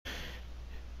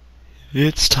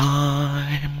It's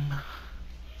time.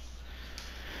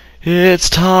 It's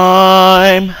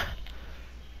time.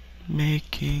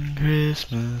 Making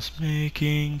Christmas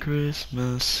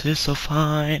is so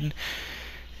fine.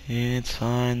 It's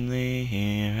finally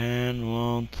here, and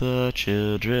won't the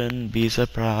children be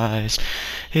surprised?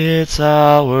 It's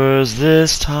ours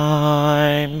this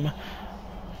time.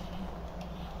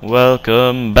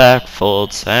 Welcome back,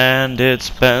 folks, and it's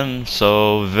been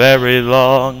so very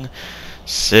long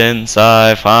since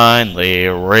I finally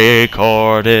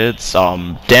recorded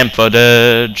some damn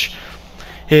footage.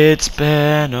 It's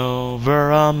been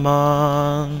over a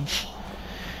month.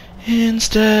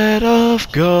 Instead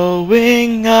of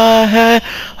going ahead,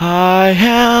 I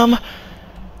am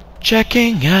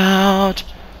checking out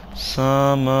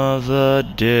some of the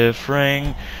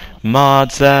differing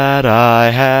mods that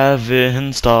I have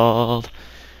installed.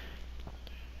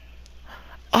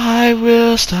 I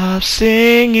will stop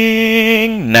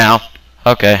singing now.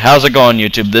 Okay, how's it going,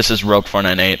 YouTube? This is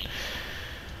Rogue498.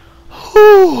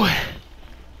 Whew.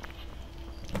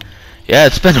 Yeah,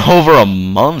 it's been over a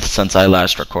month since I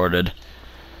last recorded.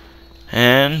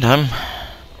 And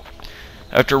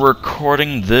after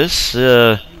recording this,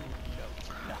 I'm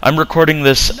recording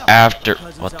this after...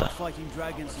 What the...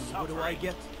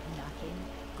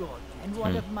 And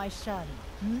what of my son?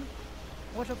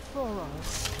 What of Thorol?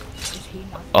 Is he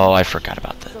not? Oh, I forgot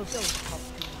about that. So don't talk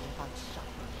to me about suffering.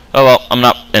 Oh well, I'm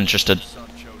not interested.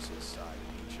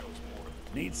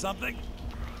 Need something?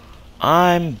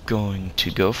 I'm going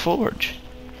to go forge.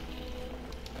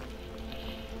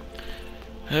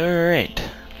 Alright.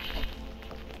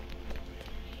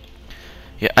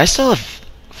 Yeah, I still have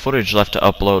footage left to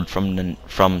upload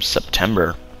from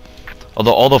September.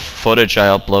 Although all the footage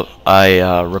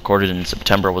I recorded in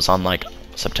September was on like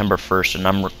September 1st, and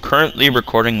I'm currently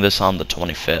recording this on the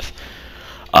 25th.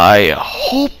 I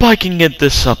hope I can get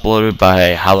this uploaded by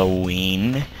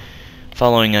Halloween,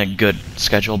 following a good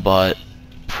schedule, but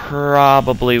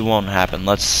probably won't happen.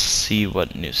 Let's see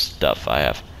what new stuff I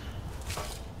have.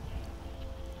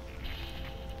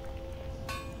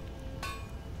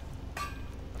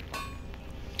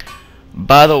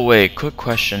 By the way, quick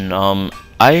question.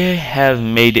 I have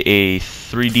made a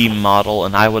 3D model,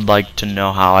 and I would like to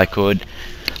know how I could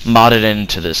mod it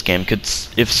into this game.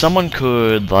 If someone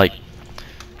could like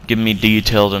give me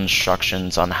detailed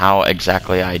instructions on how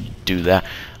exactly I do that.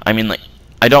 I mean, like,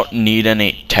 I don't need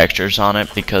any textures on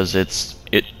it because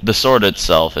the sword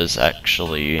itself is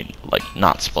actually like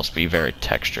not supposed to be very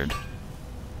textured.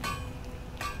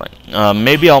 Like,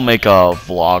 maybe I'll make a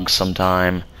vlog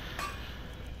sometime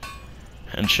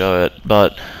and show it,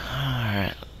 but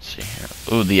alright, let's see here.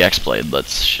 Ooh, the X-Blade,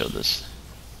 let's show this.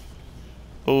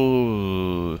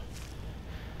 Ooh.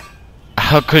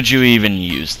 How could you even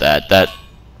use that?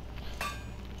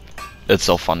 It's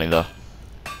so funny though.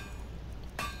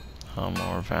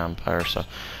 More vampire stuff.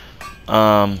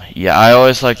 Yeah, I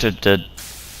always like to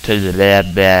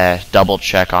double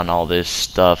check on all this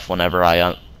stuff whenever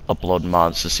I upload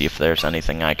mods to see if there's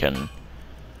anything I can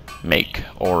make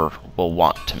or will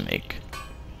want to make.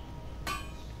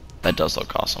 That does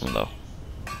look awesome though.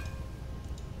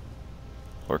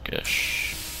 Orcish.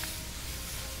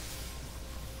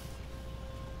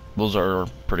 Those are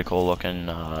pretty cool looking.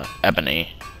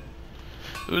 Ebony.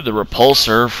 Ooh, the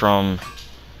repulsor from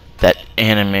that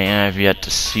anime I've yet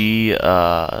to see.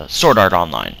 Sword Art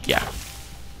Online. Yeah.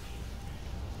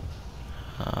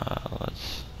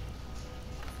 Let's.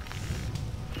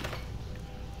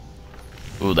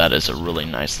 Ooh, that is a really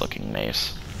nice looking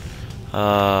mace.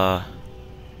 The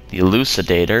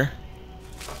Elucidator.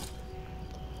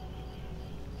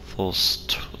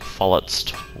 Follett's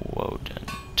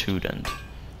Tudend.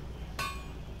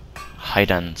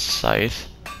 Hide Scythe.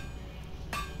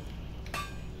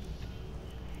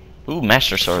 Ooh,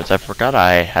 Master Swords. I forgot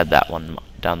I had that one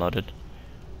downloaded.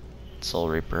 Soul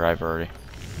Reaper, I've already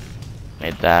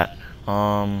made that.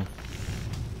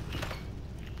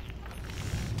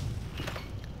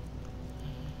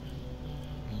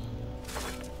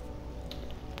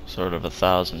 Sword of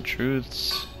 1,000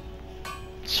 Truths.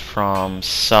 It's from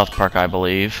South Park, I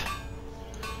believe.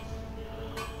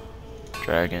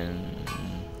 Dragon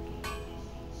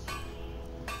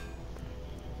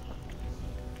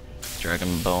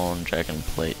Bone, Dragon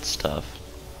Plate stuff.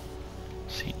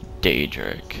 Let's see,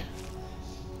 Daedric.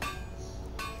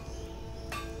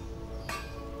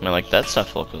 I mean, like, that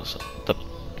stuff looks. The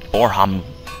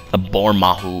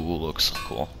Bormahu looks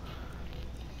cool.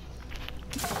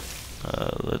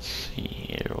 Let's see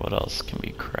here, what else can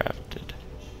be crafted?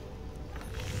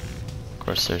 Of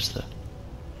course, there's the...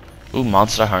 Ooh,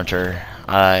 Monster Hunter.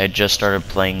 I just started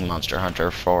playing Monster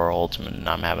Hunter for Ultimate, and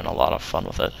I'm having a lot of fun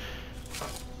with it.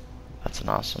 That's an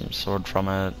awesome sword from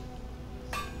it.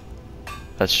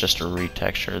 That's just a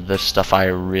retexture. This stuff I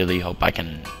really hope I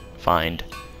can find.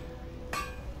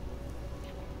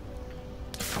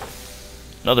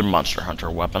 Another Monster Hunter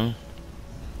weapon.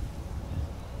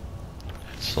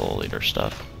 Soul Eater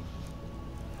stuff.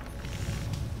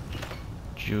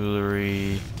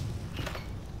 Jewelry.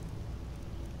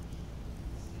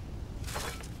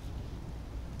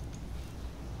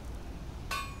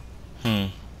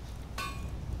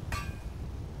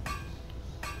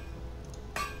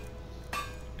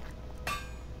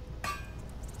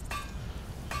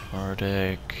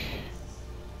 Arctic.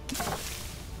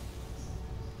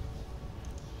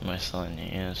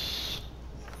 Miscellaneous.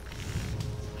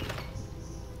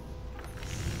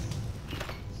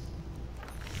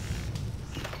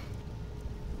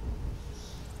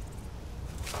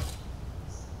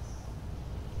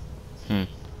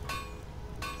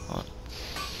 Let's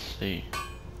see.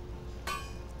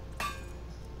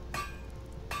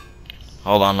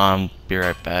 Hold on, I'll be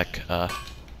right back.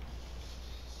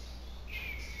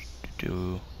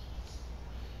 Do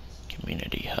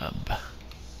Community Hub.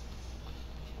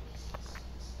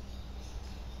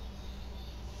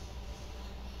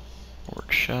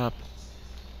 Workshop.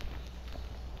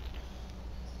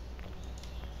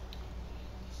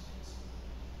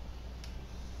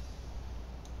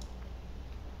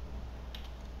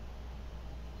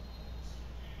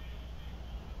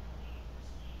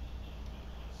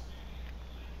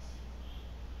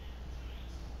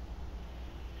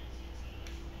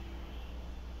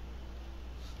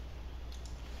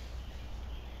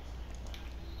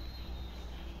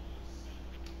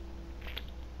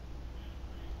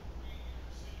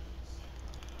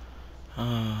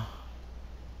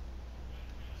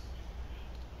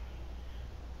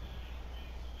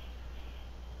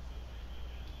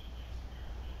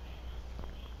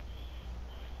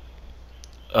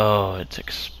 Oh, it's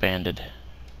expanded.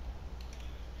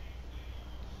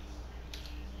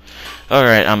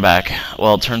 Alright, I'm back.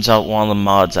 Well, it turns out one of the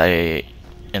mods I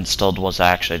installed was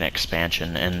actually an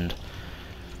expansion, and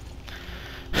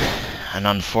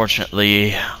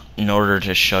unfortunately, in order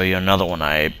to show you another one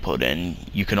I put in,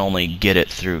 you can only get it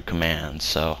through commands,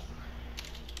 so...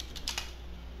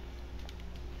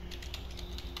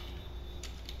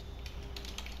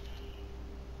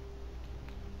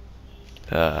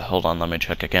 hold on, let me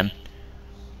check again.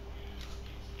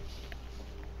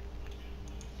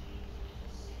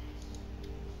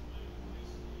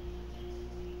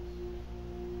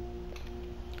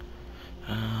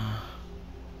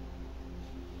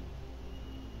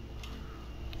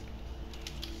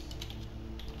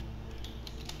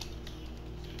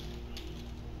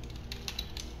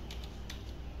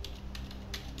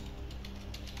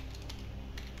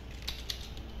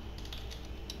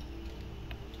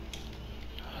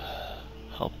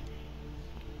 Help.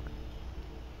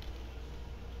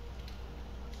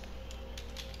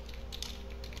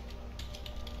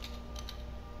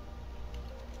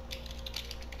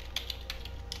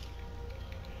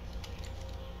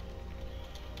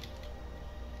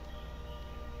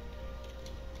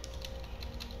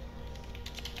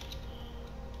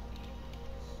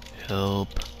 Help.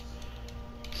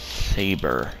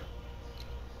 Saber.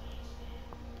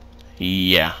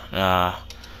 Yeah,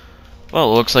 well,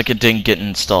 it looks like it didn't get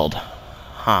installed.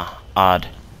 Huh, odd.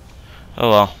 Oh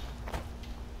well.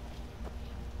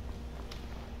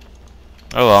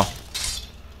 Oh well.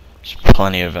 There's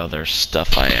plenty of other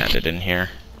stuff I added in here.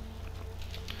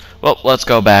 Well, let's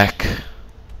go back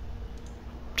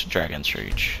to Dragon's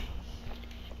Reach.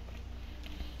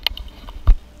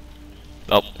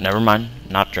 Oh, never mind.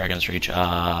 Not Dragon's Reach.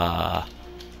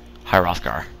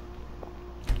 Hrothgar.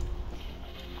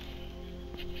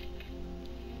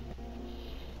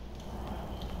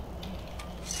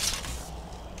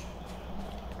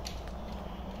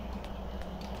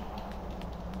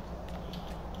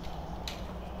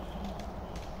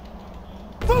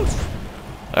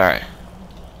 Alright.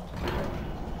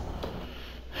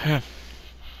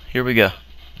 Here we go.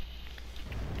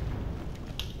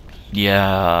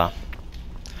 Yeah.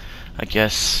 I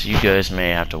guess you guys may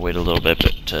have to wait a little bit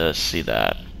to see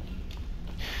that.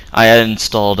 I had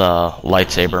installed a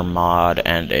lightsaber mod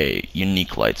and a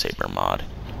unique lightsaber mod.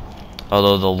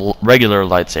 Although the regular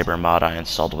lightsaber mod I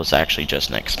installed was actually just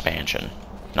an expansion,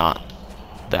 not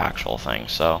the actual thing,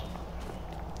 so...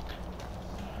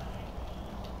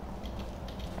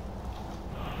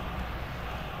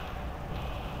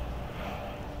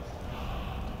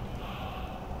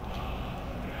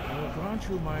 I will grant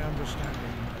you my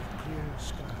understanding of clear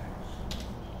skies.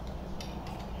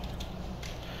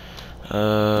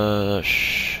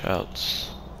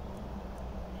 Shouts.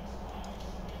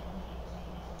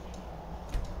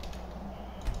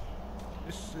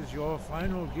 This is your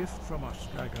final gift from us,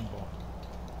 Dragonborn.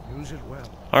 Use it well.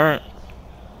 Alright.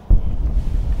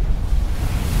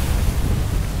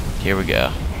 Here we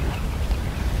go.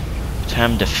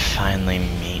 Time to finally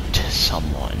meet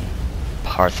someone.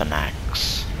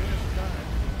 Parthenax.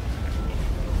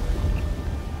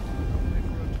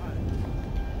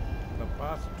 The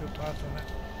path to Parthenax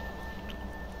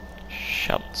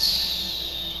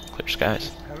Shouts. Clear skies.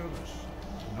 is perilous,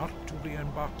 not to be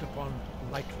embarked upon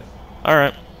lightly.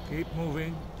 Alright. Keep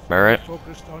moving. Alright. Stay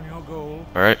focused on your goal,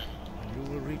 Alright. and you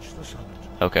will reach the summit.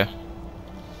 Okay.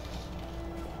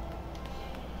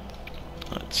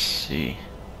 Let's see.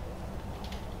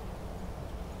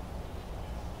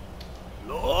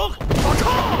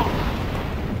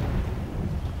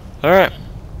 Alright.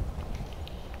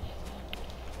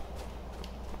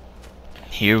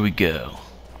 Here we go.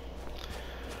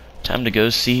 Time to go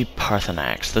see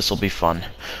Parthenax. This'll be fun.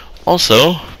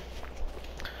 Also,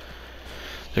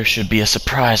 there should be a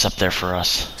surprise up there for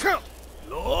us.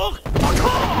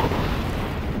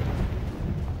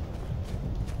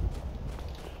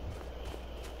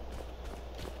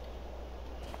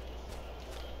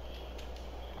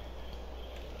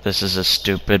 This is a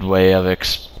stupid way of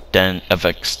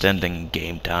extending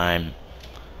game time.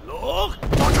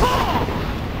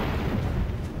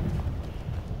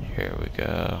 Here we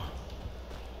go.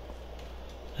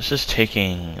 This is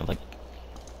taking like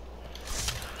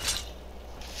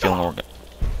feeling organ.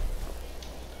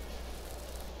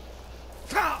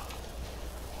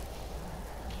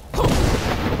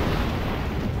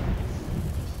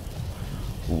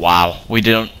 Wow, we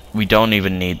don't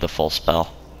even need the full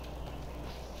spell.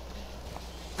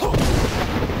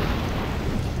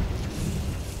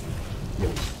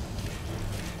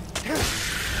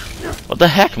 What the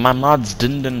heck? My mods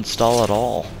didn't install at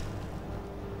all.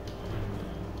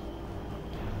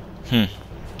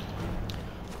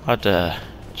 I'll have to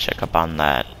check up on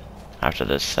that after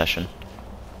this session.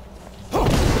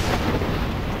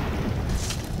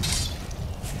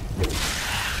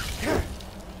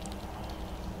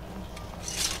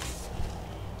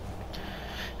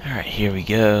 Alright, here we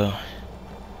go.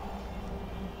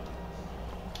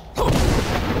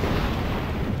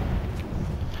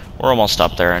 We're almost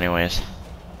up there anyways.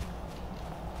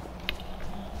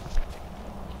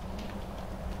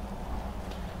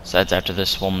 Besides, after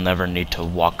this, we'll never need to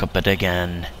walk up it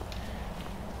again.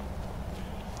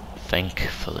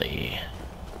 Thankfully.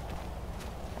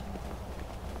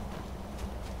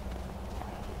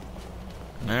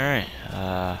 Alright,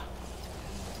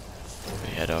 we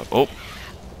head out. Oh!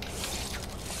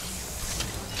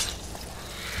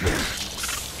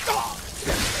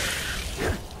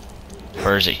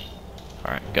 Where is he?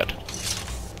 Alright, good.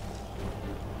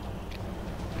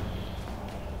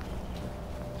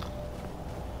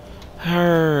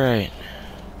 Alright.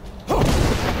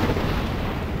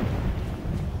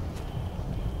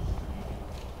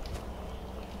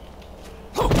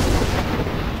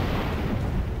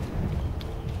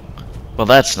 Well,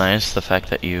 that's nice, the fact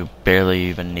that you barely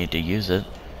even need to use it.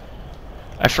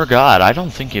 I forgot, I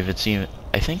don't think if it's even...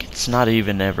 I think it's not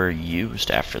even ever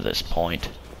used after this point.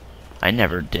 I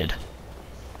never did.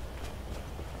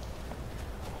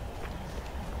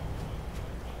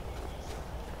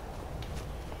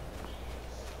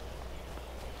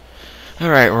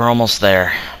 Alright, we're almost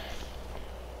there.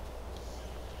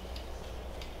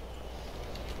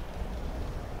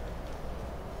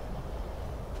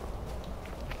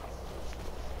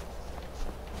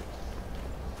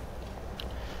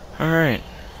 Alright.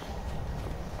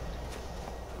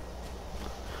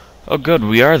 Oh good,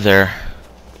 we are there.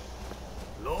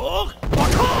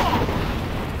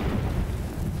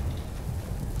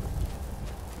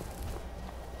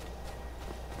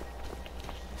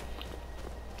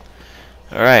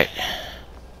 Alright.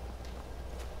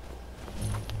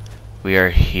 We are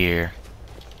here.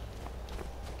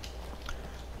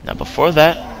 Now before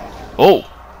that... Oh!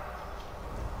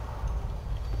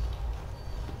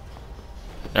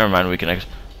 Never mind, we can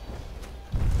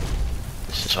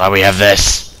this is why we have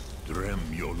this!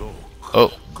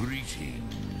 Oh.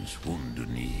 Greetings,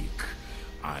 Wunderneek.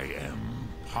 I am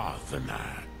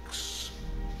Parthenax.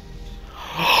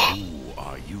 Who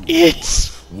are you? It's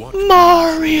What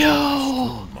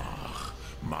Mario!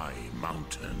 My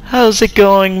mountain. How's it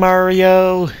going,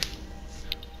 Mario?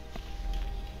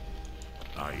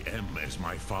 I am as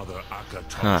my father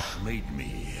Akatosh made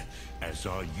me. As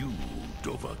are you,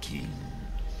 Dovahkiin.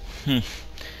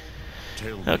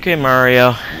 Tell Okay, me,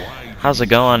 Mario. why How's do it you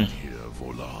going? come here,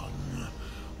 Volan?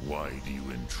 Why do you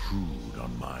intrude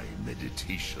on my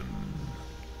meditation?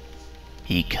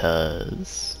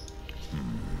 Because...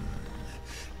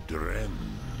 Drem,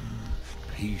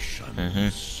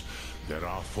 patience. There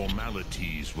are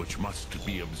formalities which must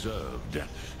be observed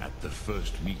at the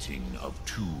first meeting of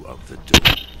two of the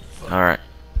Dove. Alright.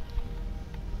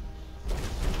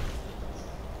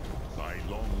 By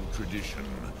long tradition,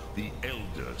 the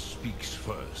Elder speaks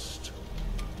first.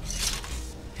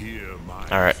 Hear my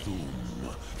Alright. thum.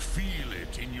 Feel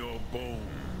it in your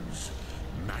bones.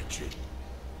 Match it.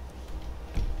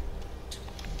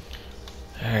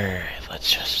 Alright,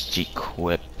 let's just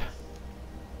equip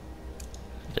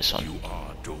this one. You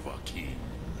are Dovahkiin.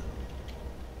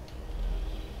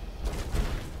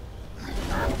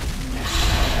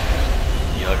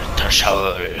 Your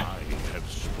Tashaur. I have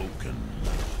spoken.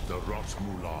 The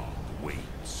Rotmulag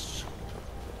waits.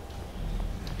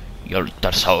 Your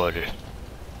Tashaur.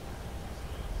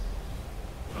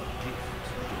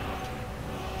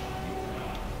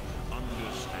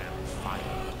 Understand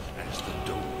fire as the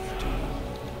Dove do.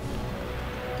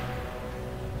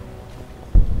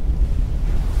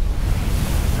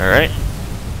 Alright.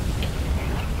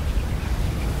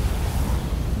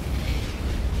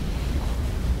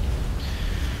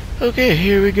 Okay,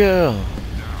 here we go.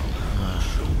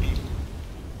 Show me.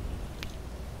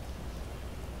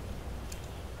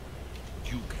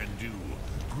 You can do.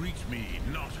 Greet me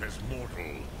not as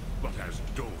mortal, but as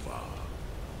Dova.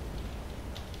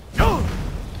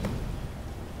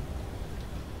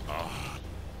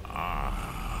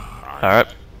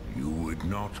 Alright. You would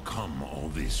not come all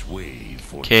this way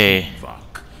for 'Kay.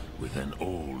 Tivak with an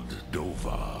old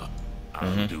Dova.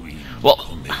 Alduin Well,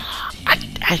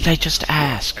 Comet I just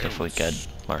asked if we could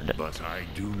learn it. But I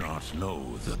do not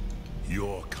know that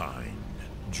your kind,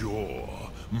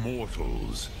 Jor,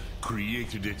 mortals,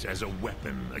 created it as a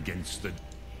weapon against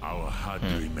our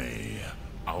Hadrime,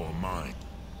 our mind,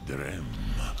 Drem,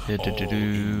 all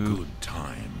in good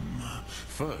time.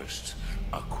 First,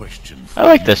 a question for I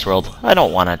like this world. I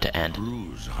don't want it to end.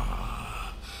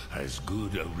 Bruza has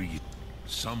good a reason.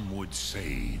 Some would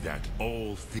say that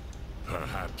all things.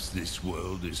 Perhaps this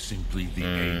world is simply the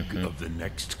egg of the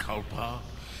next Kalpa?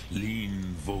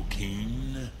 Lean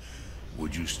Vokeen?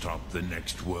 Would you stop the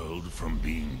next world from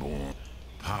being born?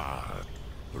 Par,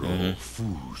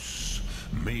 Rofus.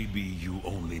 Maybe you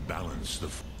only balance the.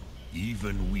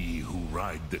 Even we who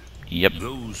ride the. Yep.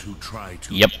 Those who try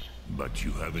to. Yep. But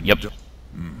you haven't. Yep.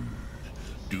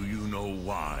 Do you know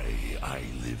why I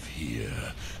live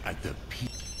here at the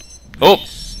peak? Oh.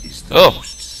 This is the Oh.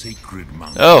 most sacred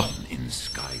mountain Oh. in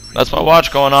Skyrim. That's my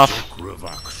watch going off.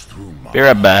 Be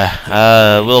right back.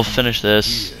 We'll finish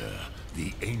this. Here,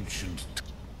 the ancient,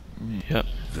 Yep.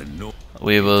 the no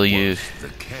We will use. the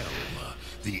Kel,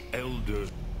 the elder.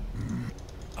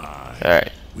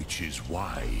 Alright. Which is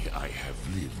why I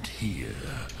have lived here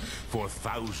for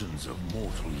thousands of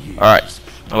mortal years. Alright.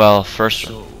 Well, first.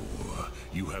 So,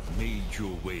 you have made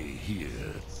your way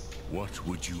here. What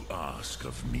would you ask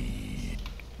of me?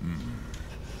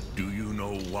 Do you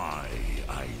know why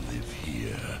I live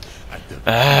here at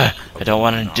the I don't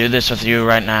want to do this with you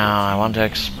right now. I want to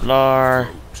explore.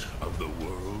 throat of the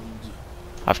world?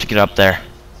 I have to get up there.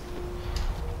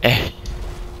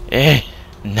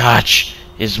 Notch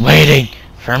is waiting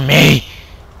for me.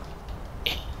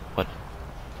 What?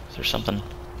 Is there something?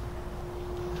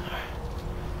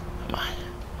 Come on.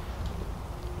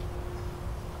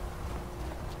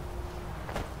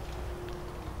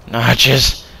 Notch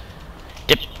is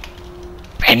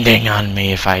depending on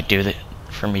me if I do that.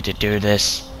 For me to do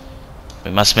this,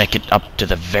 we must make it up to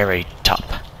the very top.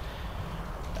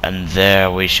 And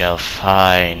there we shall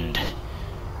find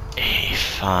a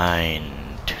fine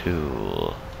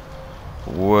tool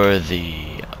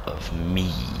worthy of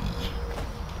me.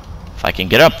 If I can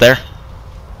get up there.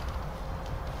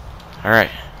 Alright.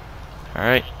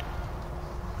 Alright.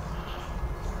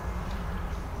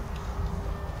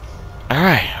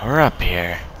 Alright, we're up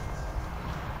here.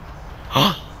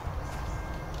 Huh?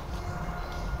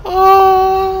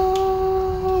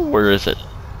 Oh, where is it?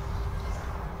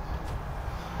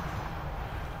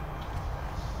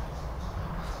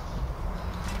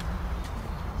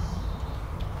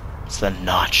 It's the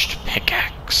notched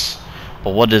pickaxe.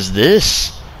 But what is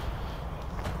this?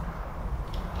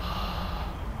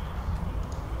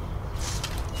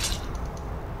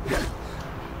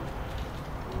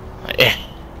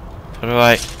 How do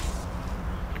I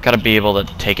gotta be able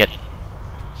to take it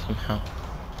somehow.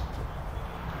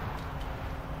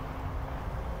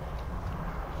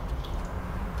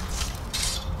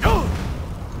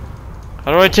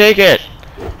 How do I take it?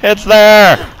 It's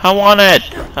there! I want it!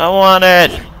 I want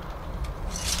it!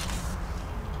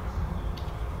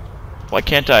 Why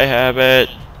can't I have it?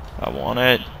 I want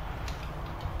it.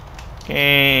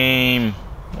 Game.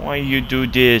 Why you do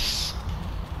this?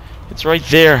 It's right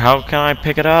there. How can I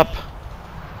pick it up?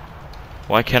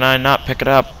 Why can I not pick it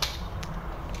up?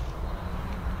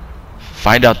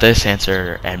 Find out this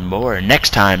answer and more next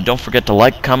time. Don't forget to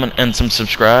like, comment, and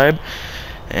subscribe.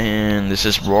 And this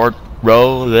is Rogue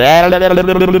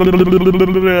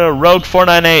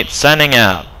 498 signing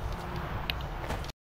out.